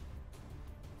demon.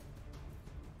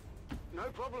 No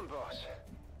problem, boss.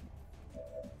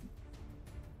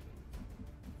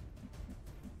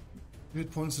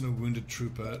 Hit points in a wounded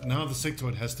trooper. Now the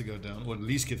sectoid has to go down, or at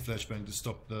least get flashbang to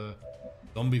stop the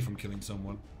zombie from killing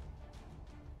someone.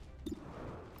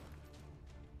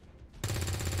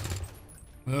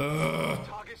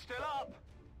 Target's still up.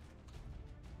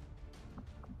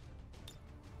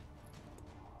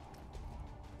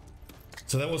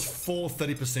 So that was 4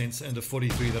 30% and a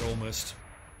 43 that almost.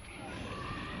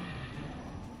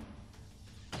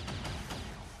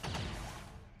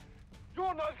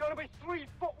 Your nose gonna be 3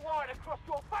 foot wide across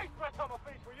your face by the time I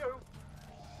finish with you.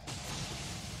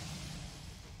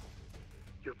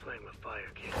 You're playing with fire,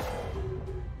 kid.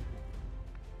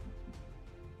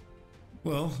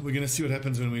 Well, we're gonna see what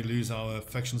happens when we lose our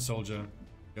faction soldier,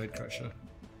 Gatecrasher.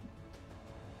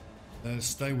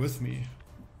 Stay with me.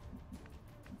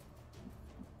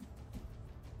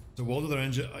 So Walter the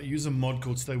Ranger, I use a mod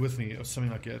called Stay With Me or something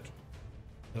like that.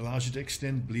 It allows you to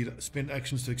extend bleed, spend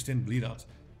actions to extend bleed out.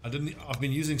 I've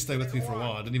been using Stay With Me for a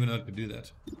while. I didn't even know it could do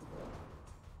that.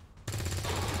 I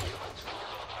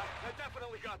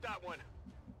definitely got that one.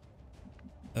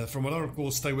 From what I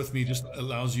recall, Stay With Me just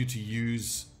allows you to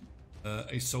use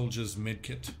a soldier's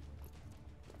medkit.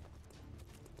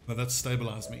 But that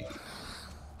stabilized me.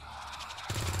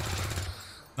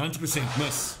 90%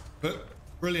 miss. But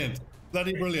brilliant.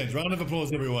 Bloody brilliant. Round of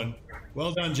applause, everyone.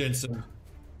 Well done, Jensen.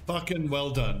 Fucking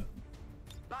well done.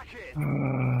 Back in.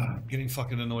 I'm getting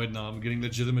fucking annoyed now. I'm getting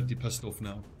legitimately pissed off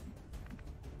now.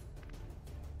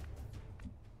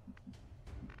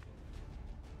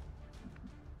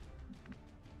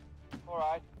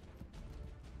 Alright.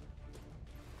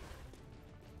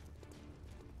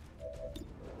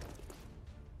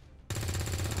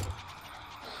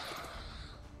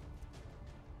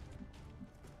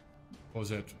 What was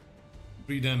that?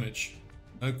 3 damage.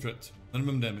 No crit.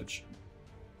 Minimum damage.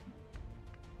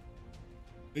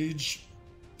 Age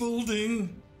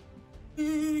building.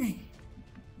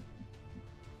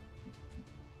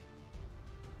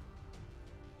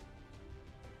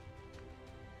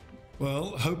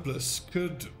 Well, hopeless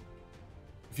could,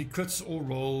 if he crits or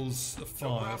rolls a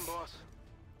 5,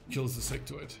 kills the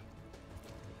sectoid.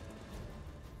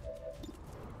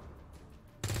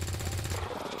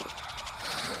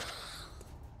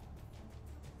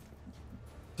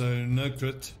 So no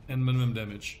crit and minimum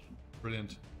damage.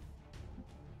 Brilliant.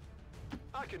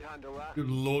 I can handle that. Good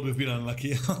lord, we've been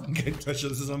unlucky. Gatecrasher,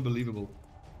 this is unbelievable.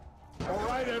 All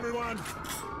right, everyone.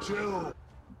 Chill.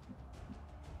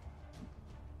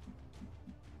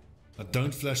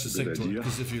 Don't flash the Good sectoid, idea.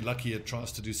 because if you're lucky it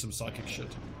tries to do some psychic shit.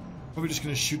 Probably just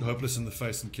going to shoot Hopeless in the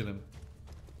face and kill him.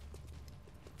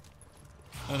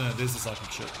 Oh no, there's the psychic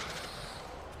shit.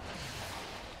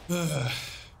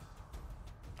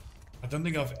 I don't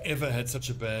think I've ever had such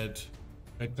a bad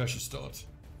Gatecrasher start.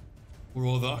 Or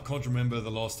rather, I can't remember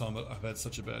the last time I've had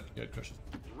such a bad Gatecrasher.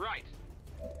 Right.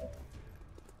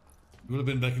 It would have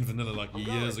been back in vanilla like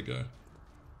years ago.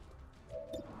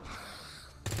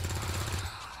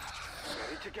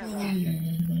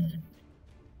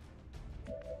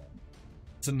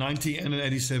 It's a 90 and an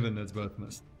 87 that's both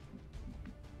missed.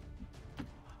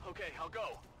 Okay, I'll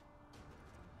go.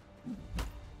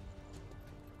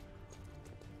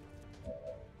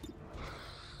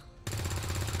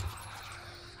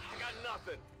 I got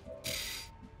nothing.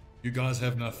 You guys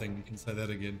have nothing, you can say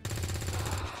that again.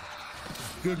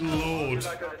 Good lord.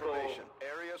 Confirmation.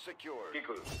 Area secured.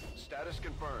 Status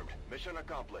confirmed. Mission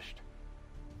accomplished.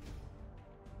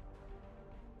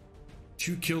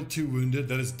 2 killed, 2 wounded.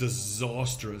 That is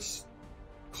disastrous.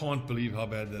 Can't believe how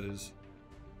bad that is.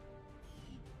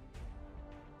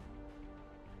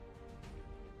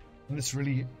 And this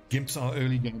really gimps our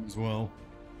early game as well.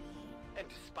 And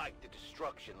despite the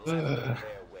destruction left in their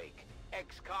wake,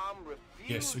 XCOM refuses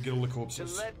Yes, we get all the to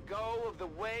corpses. let go of the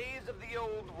ways of the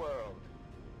old world.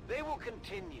 They will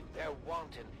continue their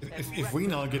wanton If we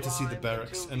now get to see the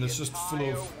barracks and it's just full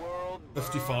of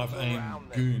 55 aim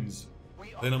goons,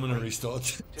 then I'm gonna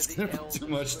restart. It's too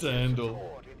much to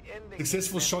handle.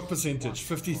 Successful shot percentage,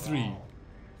 53.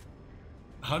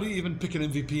 How do you even pick an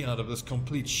MVP out of this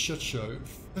complete shit show?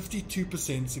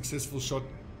 52% successful shot.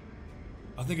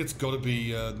 I think it's got to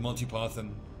be Monty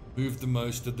Python. Moved the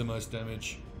most, did the most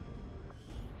damage.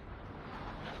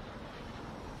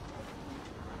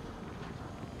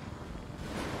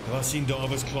 Have I seen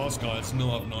Darva's class guides?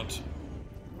 No, I've not.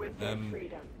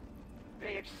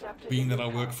 Being that I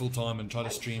work full time and try to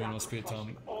stream in my spare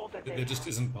time, there just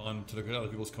isn't time to look at other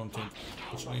people's content,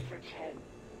 unfortunately.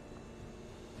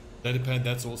 Datapad,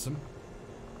 that's awesome.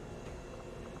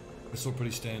 It's all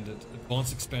pretty standard.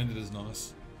 Advanced expanded is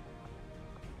nice.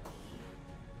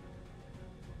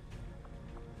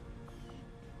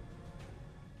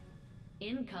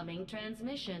 Incoming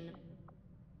transmission.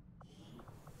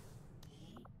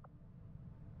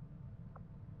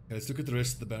 Okay, let's look at the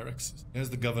rest of the barracks. Here's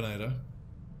the Governor.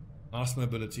 Nice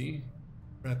mobility.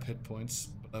 Crap hit points,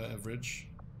 below average.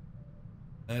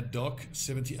 Ad Doc,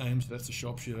 70 aims, that's a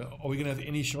sharpshooter. Are we going to have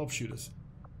any sharpshooters?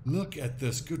 Look at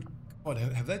this. Good God,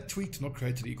 have they tweaked not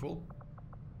created equal?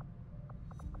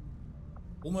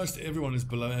 Almost everyone is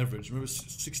below average. Remember,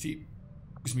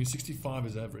 65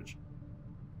 is average.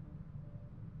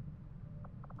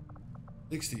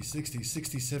 60, 60,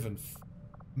 67.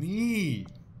 Me!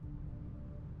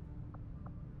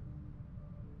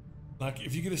 Like,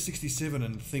 if you get a 67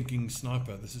 and thinking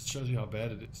sniper, this shows you how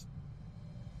bad it is.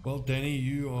 Well, Danny,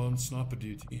 you are on sniper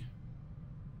duty.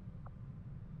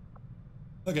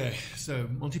 Okay, so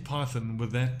Monty Python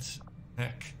with that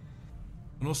hack.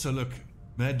 And also, look,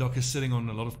 Mad Doc is sitting on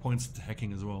a lot of points to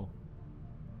hacking as well.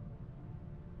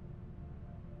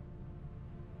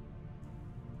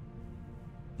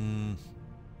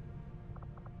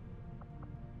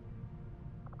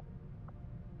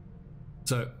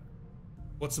 So,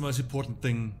 what's the most important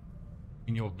thing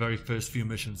in your very first few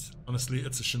missions? Honestly,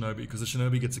 it's a shinobi, because the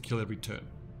shinobi gets a kill every turn.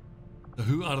 So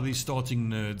who out of these starting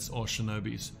nerds are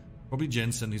shinobis? Probably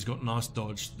Jensen, he's got nice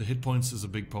dodge. The hit points is a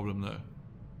big problem though.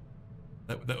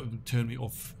 That would turn me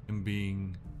off him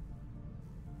being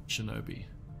shinobi.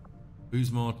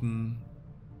 Who's Martin?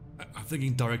 I'm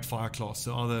thinking direct fire class,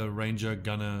 so either ranger,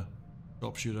 gunner,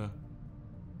 sharpshooter.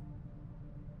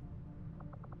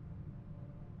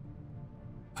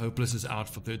 Hopeless is out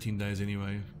for 13 days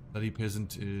anyway. Bloody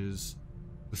Peasant is...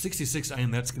 With 66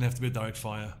 aim, that's going to have to be a direct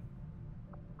fire.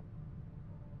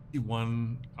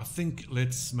 51. I think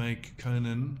let's make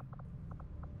Conan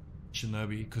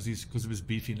Shinobi, because of his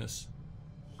beefiness.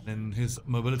 And his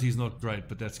mobility is not great,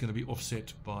 but that's going to be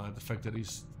offset by the fact that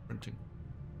he's sprinting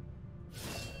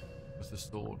with the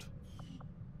sword.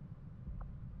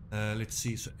 Let's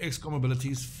see. So XCOM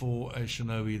abilities for a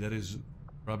shinobi, that is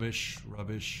rubbish.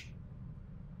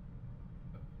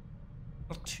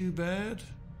 Not too bad.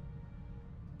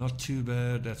 Not too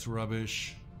bad. That's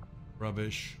rubbish.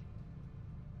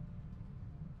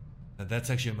 That's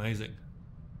actually amazing.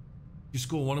 You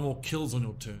score one or more kills on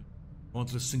your turn. You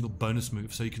wanted a single bonus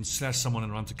move, so you can slash someone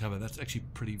and run to cover. That's actually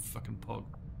pretty fucking pog.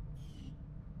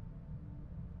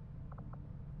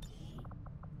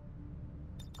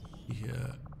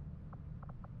 Yeah.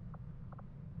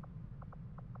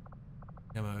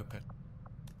 Camo pet.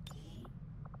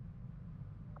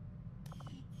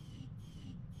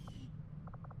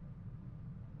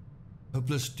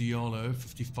 Hopeless Diallo,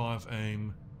 55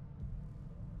 aim.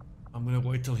 I'm going to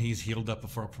wait till he's healed up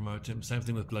before I promote him. Same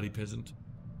thing with Bloody Peasant.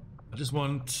 I just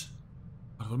want...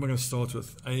 What am I going to start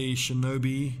with? A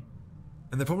Shinobi.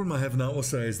 And the problem I have now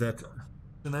also is that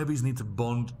Shinobis need to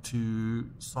bond to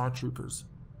Side Troopers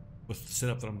with the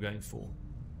setup that I'm going for.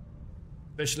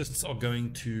 Specialists are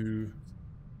going to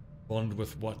bond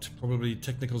with what? Probably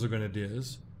Technicals or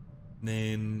Grenadiers. And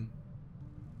then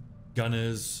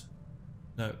Gunners.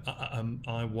 No,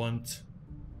 I want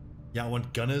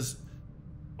Gunners.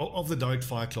 Of the direct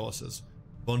fire classes,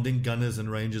 bonding Gunners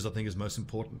and Rangers I think is most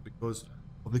important because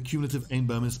of the cumulative aim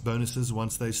bonuses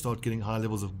once they start getting high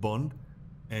levels of bond.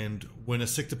 And when a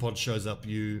sectopod shows up,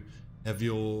 you have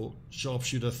your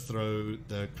sharpshooter throw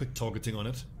the quick targeting on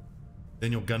it.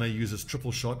 Then your gunner uses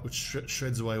triple shot, which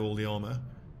shreds away all the armor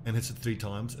and hits it 3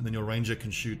 times. And then your ranger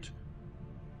can shoot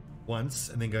once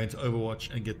and then go into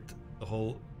Overwatch and get the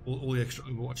all the extra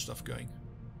Overwatch stuff going.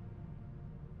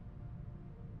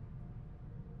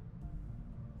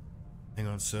 Hang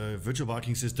on, so Virtual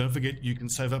Viking says, don't forget you can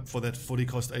save up for that 40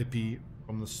 cost AP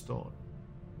from the start.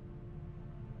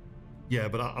 Yeah,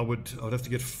 but I would have to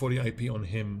get 40 AP on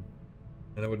him,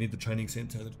 and I would need the training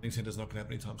center. The training center is not going to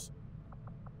happen anytime soon.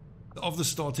 Of the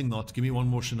starting lot, give me one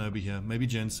more Shinobi here, maybe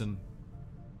Jensen.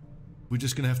 We're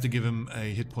just going to have to give him a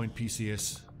hit point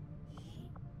PCS.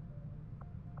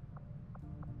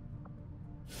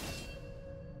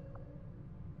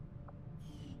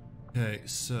 Okay,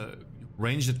 so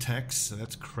ranged attacks, so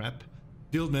that's crap.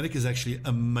 Field medic is actually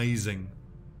amazing.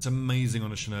 It's amazing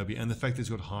on a shinobi, and the fact that he's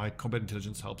got high combat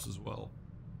intelligence helps as well.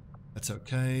 That's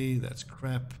okay, that's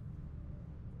crap.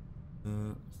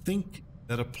 Think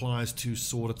that applies to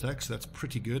sword attacks, that's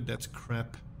pretty good, that's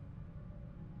crap.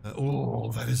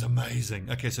 Oh, that is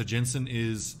amazing. Okay, so Jensen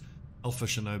is Alpha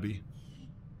Shinobi.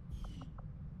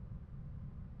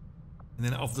 And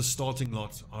then of the starting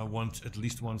lot, I want at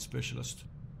least one specialist.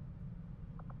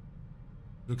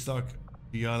 Looks like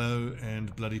Diallo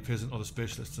and Bloody Peasant are the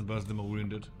specialists, and both of them are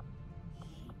wounded.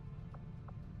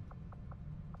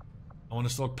 I want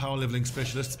to start power leveling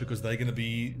specialists because they're going to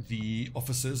be the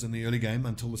officers in the early game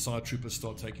until the side troopers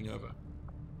start taking over.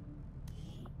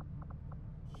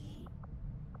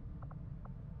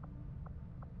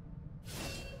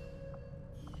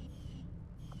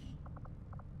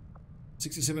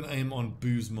 .67 aim on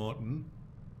Booze Martin.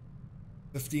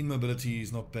 15 mobility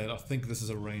is not bad. I think this is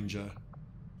a ranger.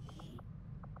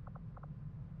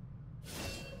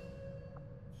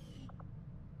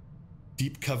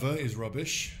 Deep cover is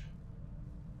rubbish.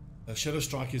 Shadow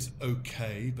Strike is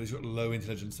okay, but he's got low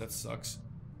intelligence, that sucks.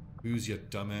 Booze, you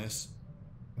dumbass.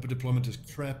 Upper deployment is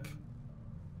crap.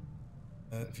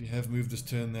 If you have moved this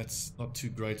turn, that's not too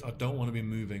great. I don't want to be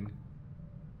moving.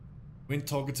 When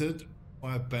targeted,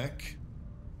 fire back.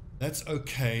 That's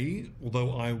okay,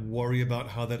 although I worry about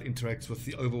how that interacts with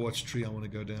the Overwatch tree I want to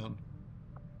go down.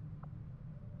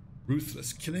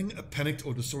 Ruthless. Killing a panicked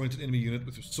or disoriented enemy unit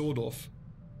with your sword off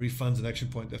refunds an action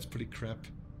point. That's pretty crap.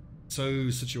 So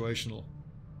situational.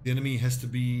 The enemy has to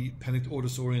be panicked or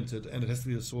disoriented, and it has to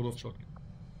be a sword off shot.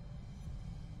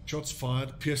 Shots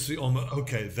fired, pierce 3 armor.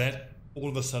 Okay, that all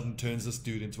of a sudden turns this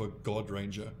dude into a god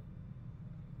ranger.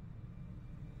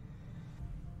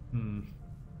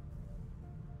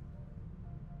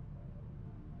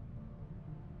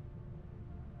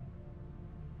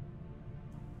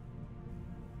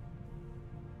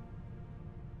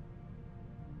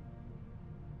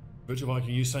 Virtual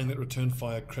Viking, you saying that return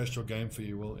fire crashed your game for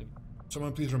you? Well,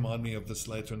 someone please remind me of this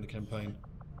later in the campaign.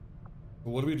 But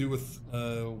what do we do with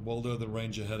Waldo the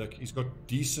Ranger Haddock? He's got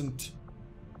decent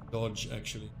dodge,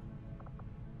 actually.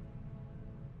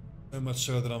 So much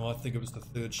so that I might think it was the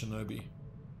 3rd Shinobi.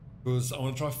 Because I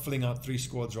want to try filling out 3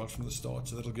 squads right from the start,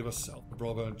 so that'll give us Alpha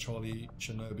Bravo and Charlie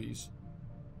Shinobis.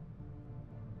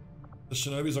 The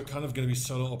Shinobis are kind of going to be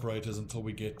solo operators until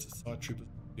we get side troopers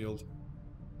in the field.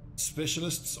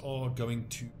 Specialists are going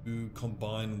to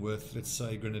combine with, let's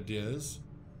say, grenadiers.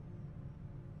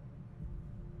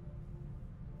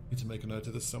 Need to make a note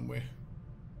of this somewhere.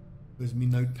 There's me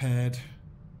notepad.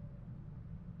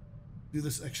 Do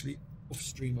this actually off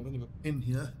stream. I don't have a pen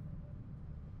here.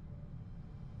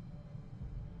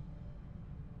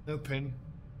 No pen.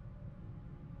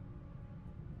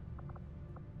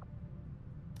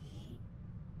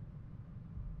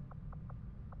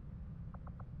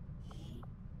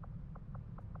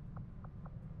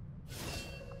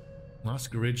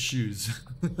 Nice red shoes.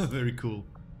 Very cool.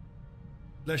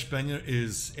 Flashbanger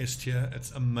is S tier. It's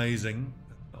amazing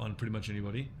on pretty much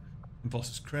anybody.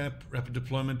 Impulse is crap. Rapid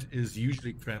deployment is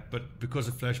usually crap, but because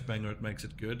of Flashbanger it makes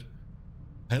it good.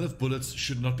 Hail of bullets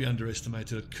should not be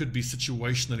underestimated. It could be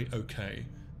situationally okay.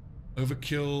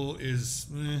 Overkill is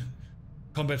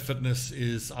combat fitness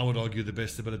is, I would argue, the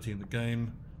best ability in the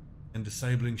game. And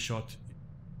disabling shot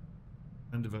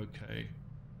kind of okay.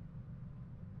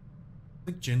 I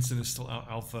think Jensen is still our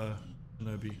alpha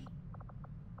shinobi.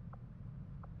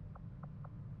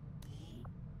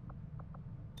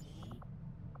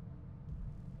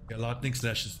 Yeah, lightning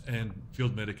slashes and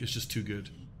field medic is just too good.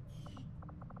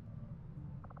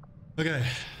 Okay,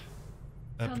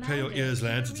 prepare your ears,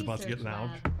 lads. It's about to get loud.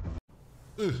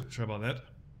 Ooh, sorry about that.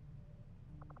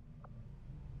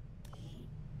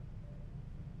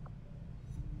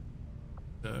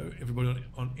 So everybody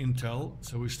on Intel.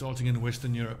 So we're starting in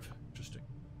Western Europe. Interesting.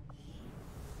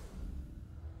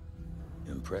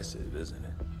 Impressive, isn't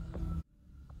it?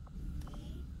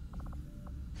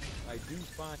 I do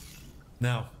find.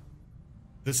 Now,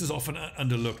 this is often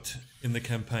underlooked in the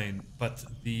campaign, but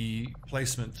the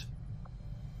placement,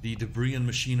 the debris and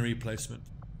machinery placement,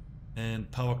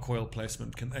 and power coil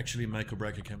placement can actually make or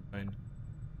break a campaign.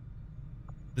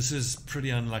 This is pretty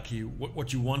unlucky.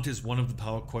 What you want is one of the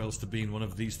power coils to be in one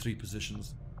of these three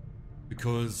positions,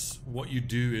 because what you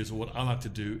do is, or what I like to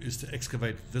do, is to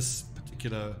excavate this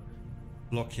particular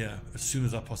block here as soon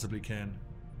as I possibly can.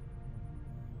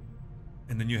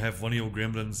 And then you have one of your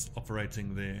gremlins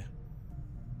operating there.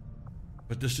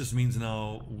 But this just means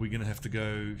now we're going to have to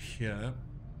go here,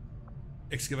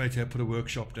 excavate here, put a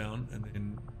workshop down, and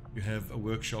then you have a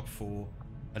workshop for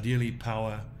ideally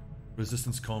power,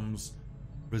 resistance comms,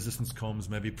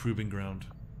 maybe proving ground.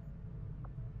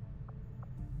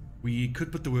 We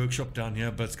could put the workshop down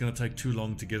here, but it's going to take too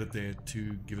long to get it there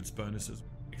to give its bonuses.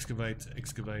 Excavate,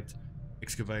 excavate,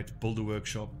 excavate, build a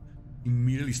workshop,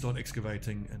 immediately start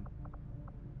excavating, and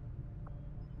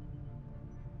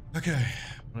okay,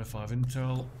 105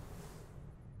 intel.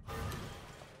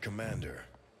 Commander.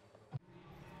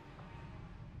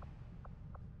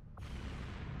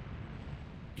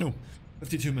 No,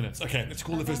 52 minutes. Okay, let's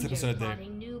call the first episode there.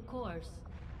 New course.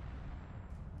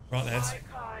 Right, lads.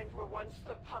 My kind were once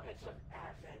the puppets of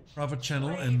Advent. Private channel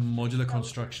and modular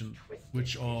construction,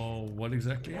 which are what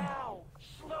exactly? Now,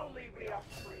 slowly we are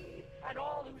freed, and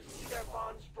all who see their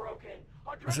bonds broken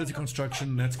are Facility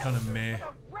construction, that's kind of meh.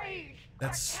 rage.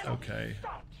 That's okay.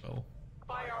 Well,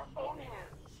 By our own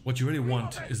hands. what you really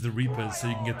want is the Reapers so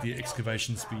you can get the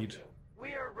excavation speed.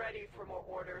 We are ready for more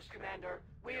orders, Commander.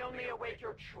 We only await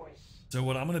your choice. So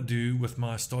what I'm going to do with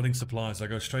my starting supplies, I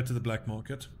go straight to the black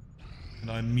market, and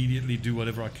I immediately do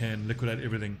whatever I can, liquidate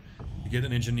everything, to get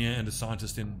an engineer and a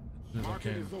scientist in as soon as I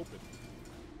can.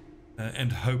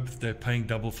 And hope they're paying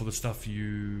double for the stuff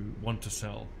you want to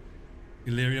sell.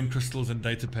 Elerium crystals and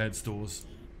datapad stores,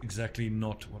 exactly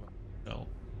not what I sell.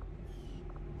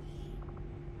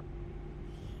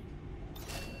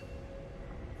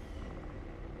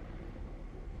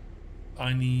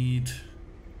 I need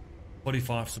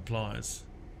 45 supplies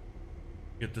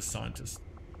to get the scientist.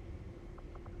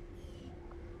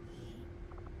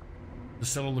 To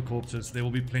sell all the corpses, there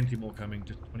will be plenty more coming.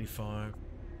 To 25,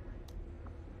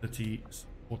 30,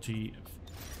 40.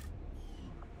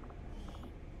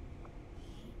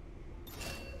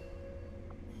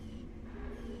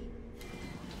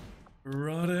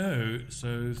 Righto,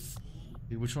 so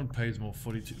which one pays more?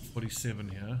 42, 47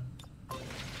 here.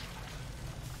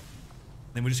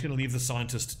 Then we're just going to leave the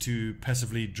scientist to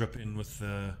passively drip in with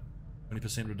the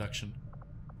 20% reduction.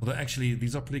 Although actually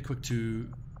these are pretty quick to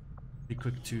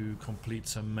complete,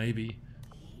 so maybe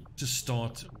just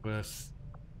start with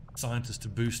scientists to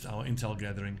boost our intel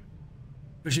gathering,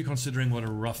 especially considering what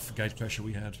a rough Gatecrasher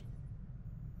we had.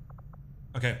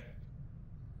 Okay,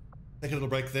 take a little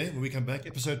break there. When we come back,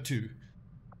 episode 2,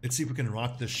 let's see if we can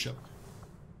right this ship.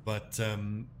 But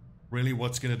really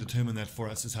what's going to determine that for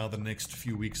us is how the next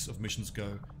few weeks of missions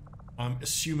go. I'm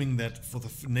assuming that for the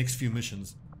next few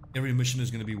missions, every mission is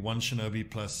going to be one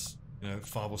shinobi plus,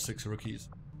 5 or 6 rookies.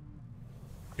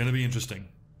 Going to be interesting.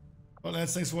 Well,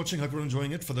 lads, thanks for watching. Hope you're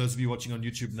enjoying it. For those of you watching on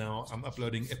YouTube now, I'm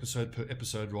uploading episode per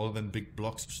episode rather than big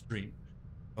blocks of stream.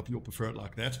 Hope you all prefer it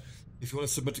like that. If you want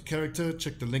to submit a character,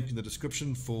 check the link in the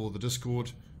description for the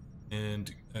Discord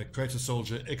and create a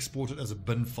soldier, export it as a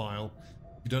bin file.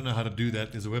 If you don't know how to do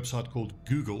that, there's a website called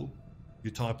Google.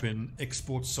 You type in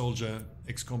export soldier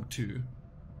XCOM2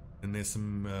 and there's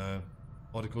some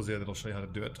articles there that'll show you how to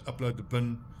do it. Upload the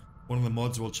bin, one of the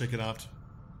mods will check it out,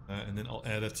 and then I'll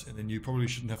add it, and then you probably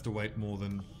shouldn't have to wait more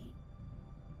than...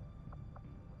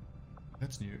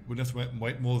 That's new. Wouldn't have to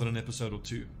wait more than an episode or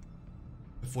two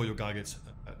before your guy gets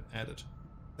added.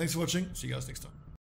 Thanks for watching. See you guys next time.